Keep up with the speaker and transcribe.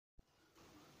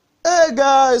Hey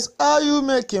guys, are you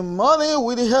making money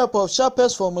with the help of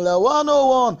Sharpest Formula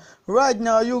 101? Right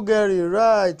now you get it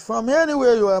right. From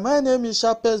anywhere you are, my name is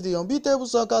Sharpest, the unbeatable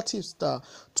soccer tipster.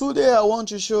 Today I want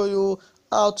to show you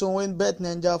how to win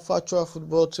Bet9ja Virtual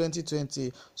Football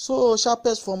 2020. So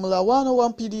Sharpest Formula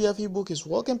 101 PDF ebook is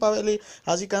working perfectly.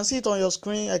 As you can see it on your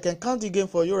screen, I can count the game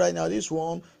for you right now. This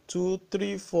 1, 2,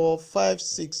 3, 4, 5,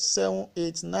 6, 7,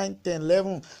 8, 9, 10,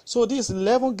 11. So this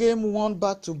 11 game won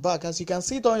back to back. As you can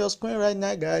see it on your screen right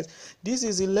now, guys, this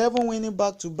is 11 winning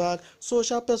back to back. So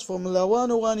Sharpest Formula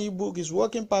 101 ebook is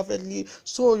working perfectly.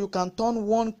 So you can turn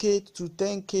 1k to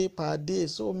 10k per day.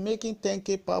 So making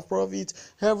 10k per profit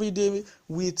every day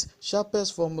with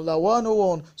Sharpest Formula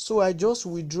 101. So I just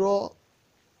withdraw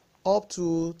up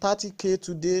to 30k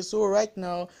today. So right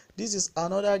now this is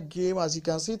another game. As you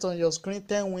can see it on your screen,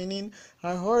 10 winning.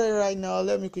 And hurry right now,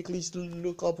 let me quickly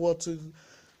look up what to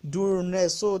do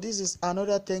next. So this is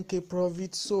another 10k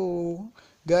profit. So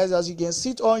guys, as you can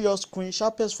see it on your screen,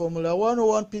 Sharpest Formula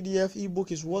 101 PDF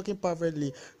ebook is working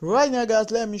perfectly right now.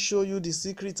 Guys, let me show you the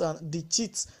secrets and the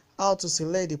cheats, how to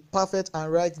select the perfect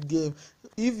and right game.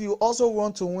 If you also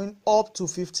want to win up to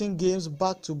 15 games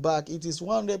back to back, it is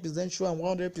 100% sure and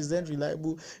 100%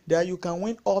 reliable that you can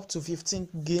win up to 15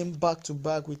 games back to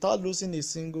back without losing a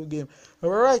single game.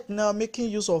 Right now, making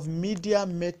use of media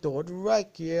method right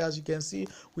here, as you can see,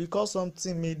 we call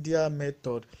something media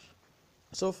method.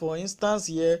 So for instance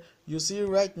here, you see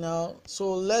right now,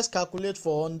 so let's calculate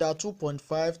for under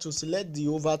 2.5 to select the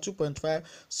over 2.5.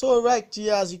 so right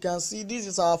here, as you can see, this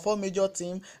is our four major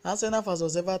team: Arsenal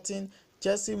versus Everton,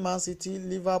 Chelsea, Man City,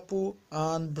 Liverpool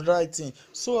and Brighton.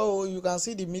 So you can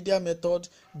see the media method.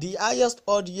 The highest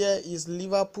odd here is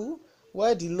Liverpool,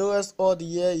 while the lowest odd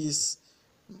here is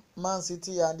Man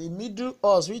City, and the middle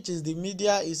odds, which is the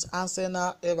media, is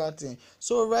Arsenal, Everton.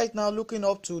 So right now, looking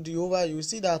up to the over, you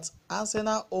see that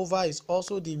Arsenal over is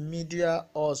also the media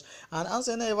odds, and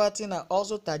Arsenal, Everton are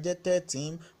also targeted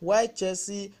team, while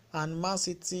Chelsea and Man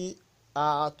City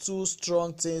are two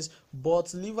strong teams,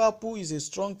 but Liverpool is a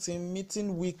strong team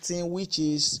meeting weak team, which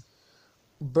is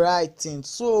Brighton.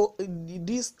 So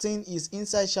this thing is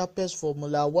inside Sharpest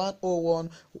Formula 101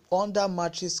 under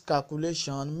matrix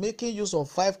calculation, making use of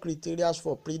 5 criteria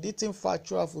for predicting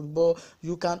factual football.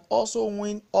 You can also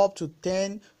win up to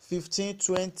 10, 15,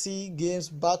 20 games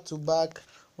back to back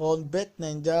on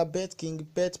Bet9ja, Bet9ja,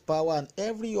 Bet9ja, and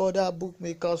every other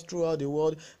bookmakers throughout the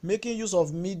world, making use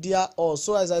of media odds.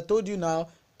 So as I told you now,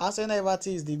 Arsenal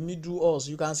Everton is the middle odds.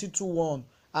 You can see 2-1,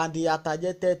 and they are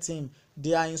targeted team.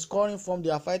 They are in scoring form. They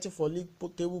are fighting for league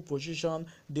table position.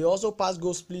 They also pass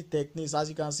goal split techniques. As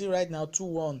you can see right now,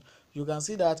 2-1. You can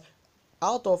see that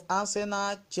out of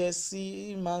Arsenal,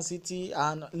 Chelsea, Man City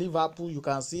and Liverpool, you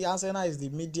can see Arsenal is the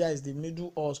media, is the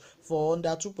middle odds for under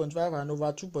 2.5 and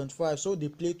over 2.5. So they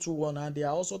play 2-1, and they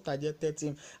are also targeted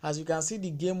team. As you can see, the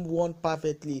game won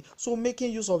perfectly. So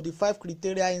making use of the 5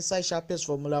 criteria inside Sharpest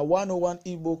Formula 101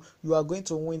 ebook, you are going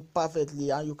to win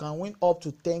perfectly, and you can win up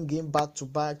to 10 games back to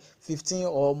back, 15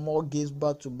 or more games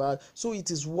back to back. So it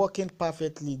is working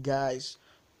perfectly, guys.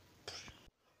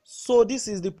 So this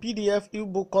is the PDF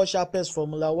ebook called Sharpest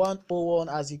Formula 101.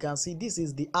 As you can see, this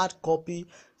is the hard copy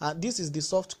and this is the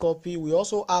soft copy. We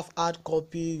also have hard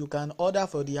copy. You can order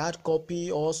for the hard copy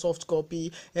or soft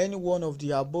copy, any one of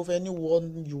the above, any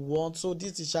one you want. So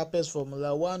this is Sharpest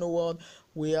Formula 101.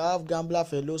 We have Gambler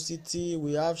Velocity,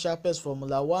 we have Sharpest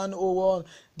Formula 101.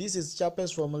 This is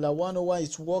Sharpest Formula 101.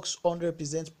 It works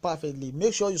 100% perfectly.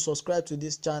 Make sure you subscribe to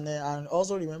this channel, and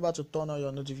also remember to turn on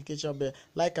your notification bell,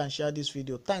 like and share this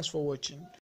video. Thanks for watching.